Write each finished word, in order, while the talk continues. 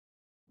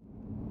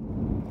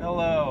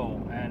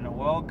Hello and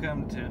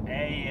welcome to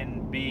A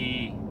and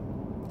B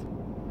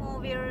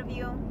movie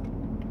review.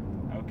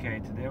 Okay,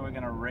 today we're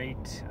gonna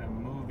rate a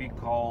movie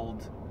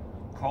called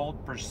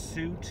Cold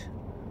Pursuit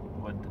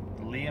with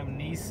Liam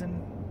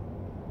Neeson.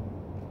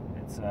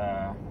 It's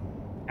a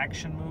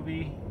action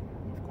movie,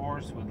 of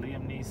course, with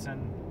Liam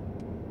Neeson,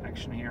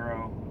 action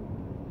hero,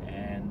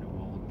 and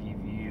we'll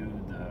give you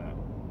the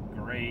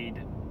grade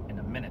in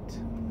a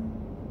minute.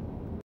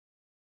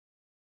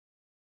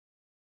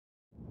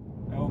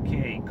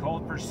 Okay,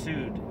 Cold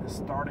Pursuit,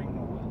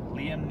 starting with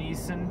Liam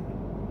Neeson.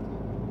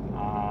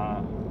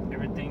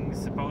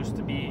 Everything's supposed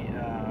to be,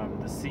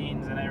 the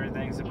scenes and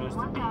everything's supposed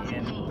to be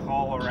in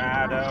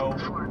Colorado,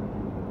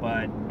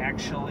 but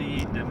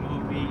actually the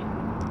movie,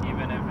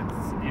 even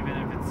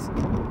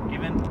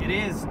it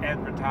is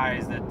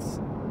advertised that's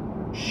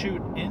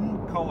shoot in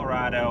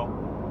Colorado,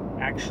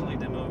 actually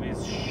the movie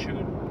is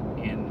shoot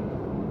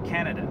in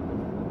Canada.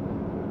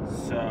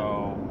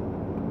 So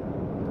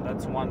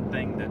that's one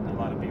thing that a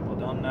lot of people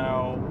don't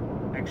know.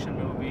 Action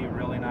movie,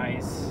 really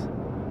nice.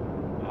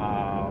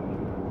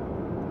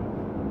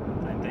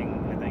 I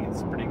think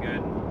it's pretty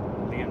good.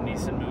 Liam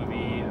Neeson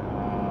movie.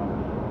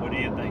 What do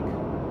you think?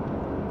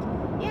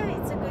 Yeah,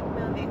 it's a good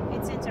movie.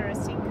 It's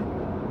interesting.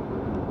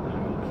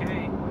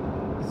 Okay,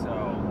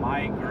 so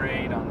my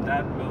grade on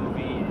that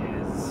movie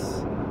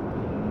is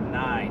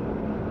 9.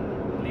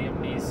 Liam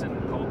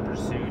Neeson, Cold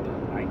Pursuit.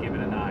 I give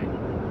it a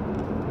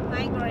 9.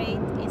 My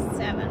grade is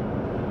 7.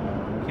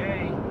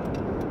 Okay.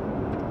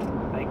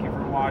 Thank you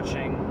for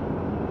watching.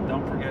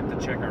 Don't forget to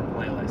check our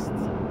playlists,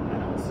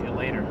 and I'll see you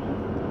later.